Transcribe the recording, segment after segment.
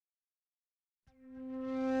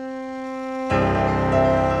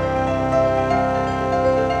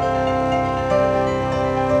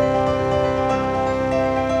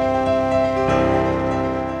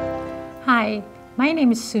My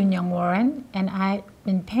name is Soon Young Warren, and I've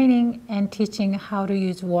been painting and teaching how to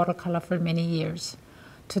use watercolor for many years.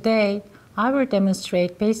 Today, I will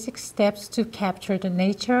demonstrate basic steps to capture the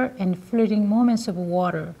nature and fleeting moments of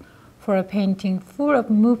water for a painting full of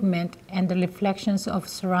movement and the reflections of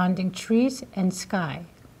surrounding trees and sky.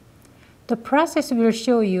 The process will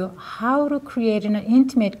show you how to create an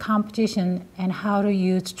intimate composition and how to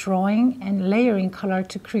use drawing and layering color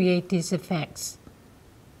to create these effects.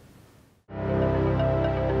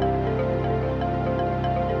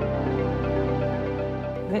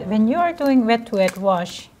 When you are doing wet-to-wet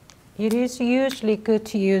wash, it is usually good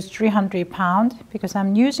to use 300 pound because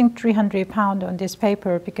I'm using 300 pound on this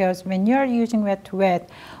paper because when you're using wet-to-wet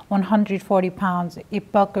 140 pounds,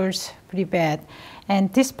 it buckles pretty bad.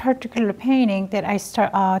 And this particular painting that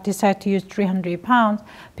I decided to use 300 pounds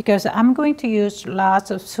because I'm going to use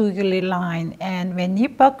lots of squiggly line, and when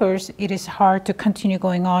it buckles, it is hard to continue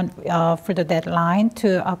going on for that line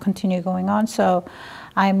to continue going on. So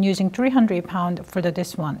I'm using 300 pound for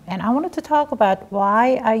this one. And I wanted to talk about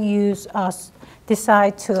why I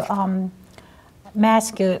decide to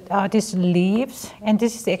mask these leaves, and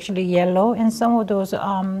this is actually yellow and some of those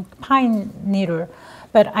pine needle.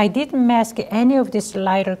 But I didn't mask any of this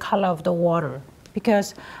lighter color of the water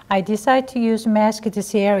because I decided to mask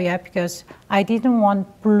this area because I didn't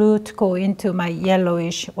want blue to go into my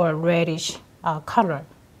yellowish or reddish color.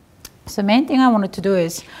 So the main thing I wanted to do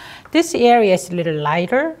is this area is a little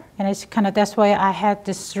lighter, and it's that's why I had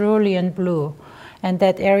this cerulean blue. And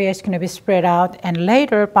that area is going to be spread out, and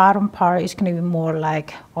later bottom part is going to be more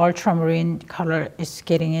like ultramarine color is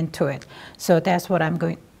getting into it. So that's what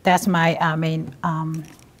that's my main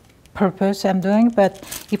purpose I'm doing. But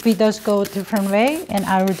if it does go a different way, and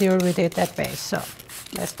I will deal with it that way. So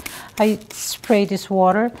I spray this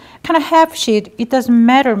water, half sheet. It doesn't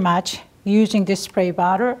matter much using this spray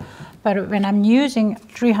bottle, but when I'm using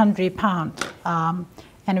 300 pound,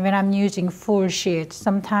 and when I'm using full sheet,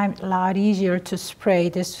 sometimes a lot easier to spray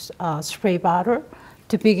this spray bottle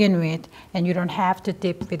to begin with, and you don't have to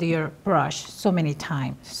dip with your brush so many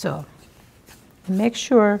times. So make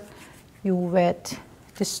sure you wet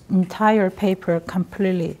this entire paper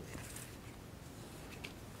completely.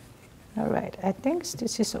 All right, I think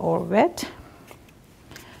this is all wet.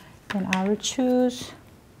 And I will choose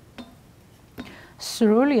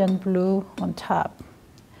cerulean blue on top.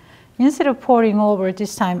 Instead of pouring over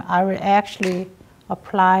this time, I will actually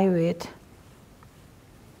apply with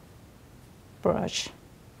brush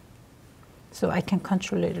so I can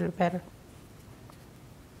control it a little better.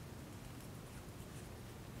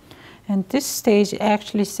 And this stage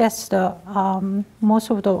actually sets the most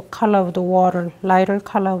of the color of the water, lighter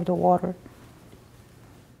color of the water.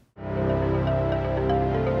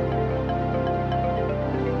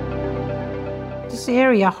 This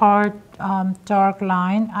area, hard, dark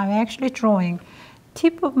line, I'm actually drawing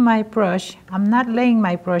tip of my brush. I'm not laying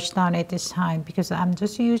my brush down at this time because I'm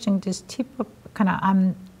just using this tip of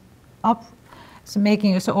I'm up, so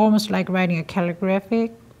making it so almost like writing a calligraph.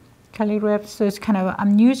 So it's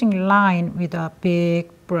I'm using line with a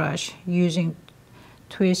big brush, using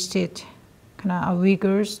twisted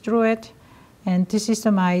wiggles through it. And this is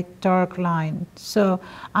my dark line. So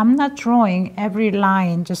I'm not drawing every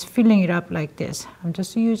line, just filling it up like this. I'm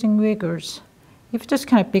just using wiggles. If this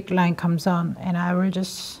big line comes on and I will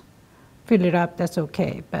just fill it up, that's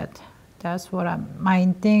okay. But that's what my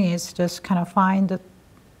thing is, just find the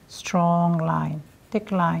strong line,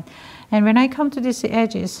 thick line. And when I come to these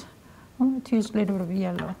edges, I'm going to use a little bit of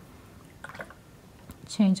yellow.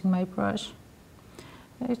 Changing my brush.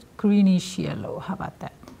 It's greenish yellow, how about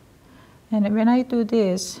that? And when I do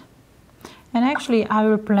this, and actually I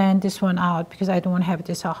will blend this one out because I don't want to have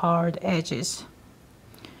these hard edges.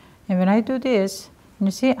 And when I do this, you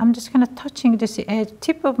see, I'm just touching this edge,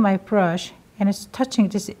 tip of my brush, and it's touching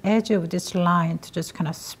this edge of this line to just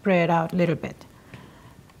spread out a little bit.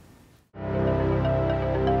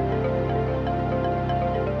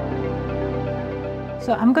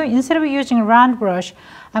 So I'm going, instead of using a round brush,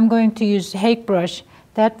 I'm going to use Hake brush.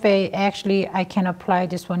 That way, actually, I can apply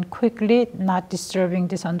this one quickly, not disturbing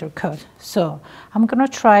this undercoat. So I'm going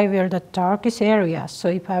to try where the darkest area. So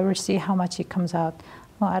if I will see how much it comes out,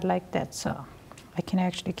 well, I like that. So I can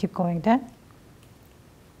actually keep going there.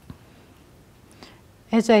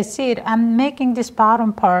 As I see it, I'm making this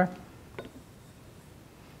bottom part.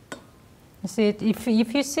 You see it? If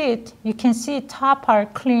you see it, you can see top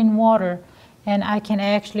part clean water. And I can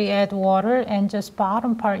actually add water, and just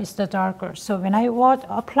bottom part is the darker. So when I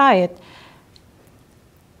apply it,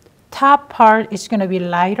 top part is going to be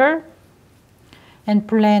lighter and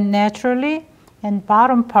blend naturally, and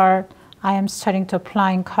bottom part I am starting to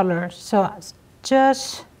apply color. So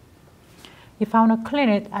just, if I want to clean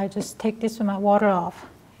it, I just take this with my water off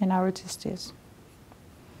and I will just this.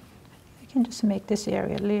 I can just make this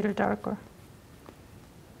area a little darker.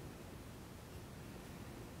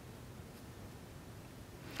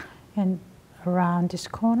 And around this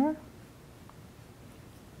corner.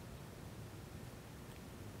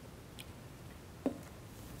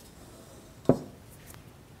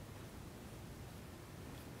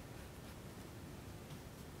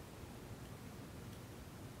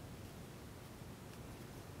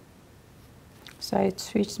 So I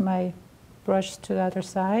switch my brush to the other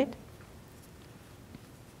side.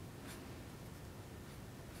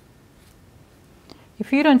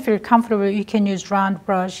 If you don't feel comfortable, you can use round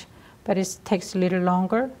brush, but it takes a little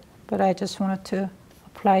longer. But I just wanted to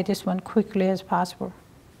apply this one quickly as possible.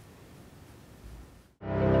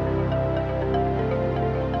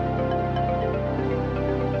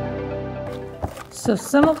 So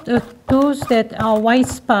some of those that are white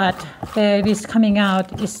spot that is coming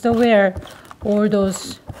out is still where all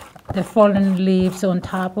those the fallen leaves on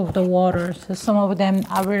top of the water. So some of them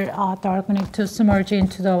I will darkening to submerge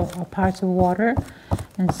into the parts of water,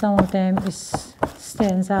 and some of them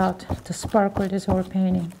stands out to sparkle this whole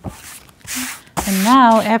painting. And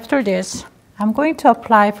now after this, I'm going to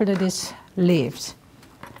apply for these leaves.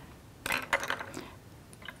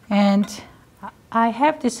 And I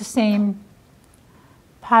have this same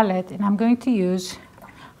palette, and I'm going to use,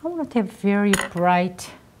 I want to have very bright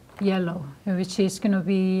yellow, which is going to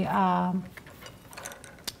be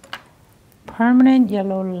permanent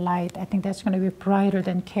yellow light. I think that's going to be brighter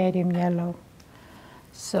than cadmium yellow.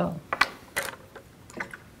 So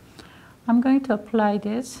I'm going to apply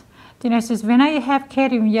this. Then I says, when I have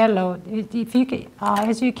cadmium yellow, if you can,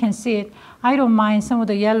 as you can see it, I don't mind some of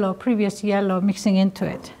the yellow, previous yellow mixing into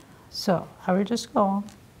it. So I will just go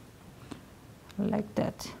like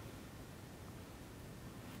that.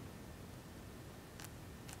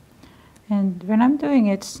 And when I'm doing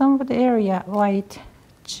it, some of the area white,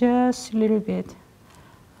 just a little bit,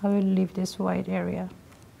 I will leave this white area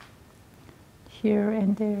here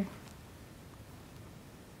and there.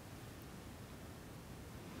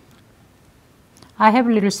 I have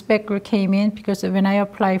a little speckle came in because when I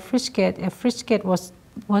apply Frisket, Frisket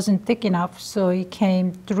wasn't thick enough, so it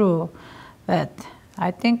came through. But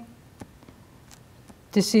I think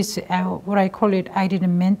this is what I call it, I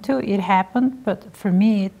didn't mean to, it happened, but for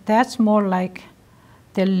me, that's more like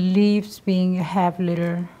the leaves have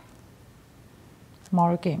little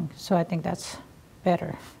marking, so I think that's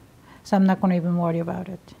better. So I'm not gonna even worry about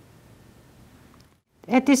it.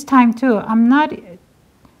 At this time too, I'm not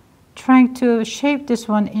trying to shape this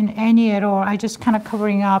one in any at all, I just kind of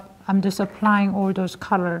covering up, I'm just applying all those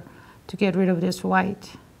color to get rid of this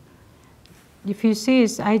white. If you see,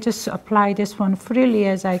 I just apply this one freely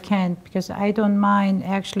as I can because I don't mind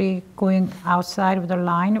actually going outside of the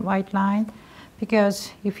line, white line.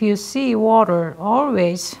 Because if you see water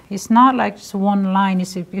always, it's not like just one line,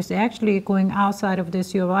 because actually going outside of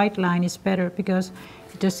this, your white line is better because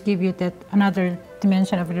it just gives you that another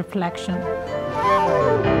dimension of reflection.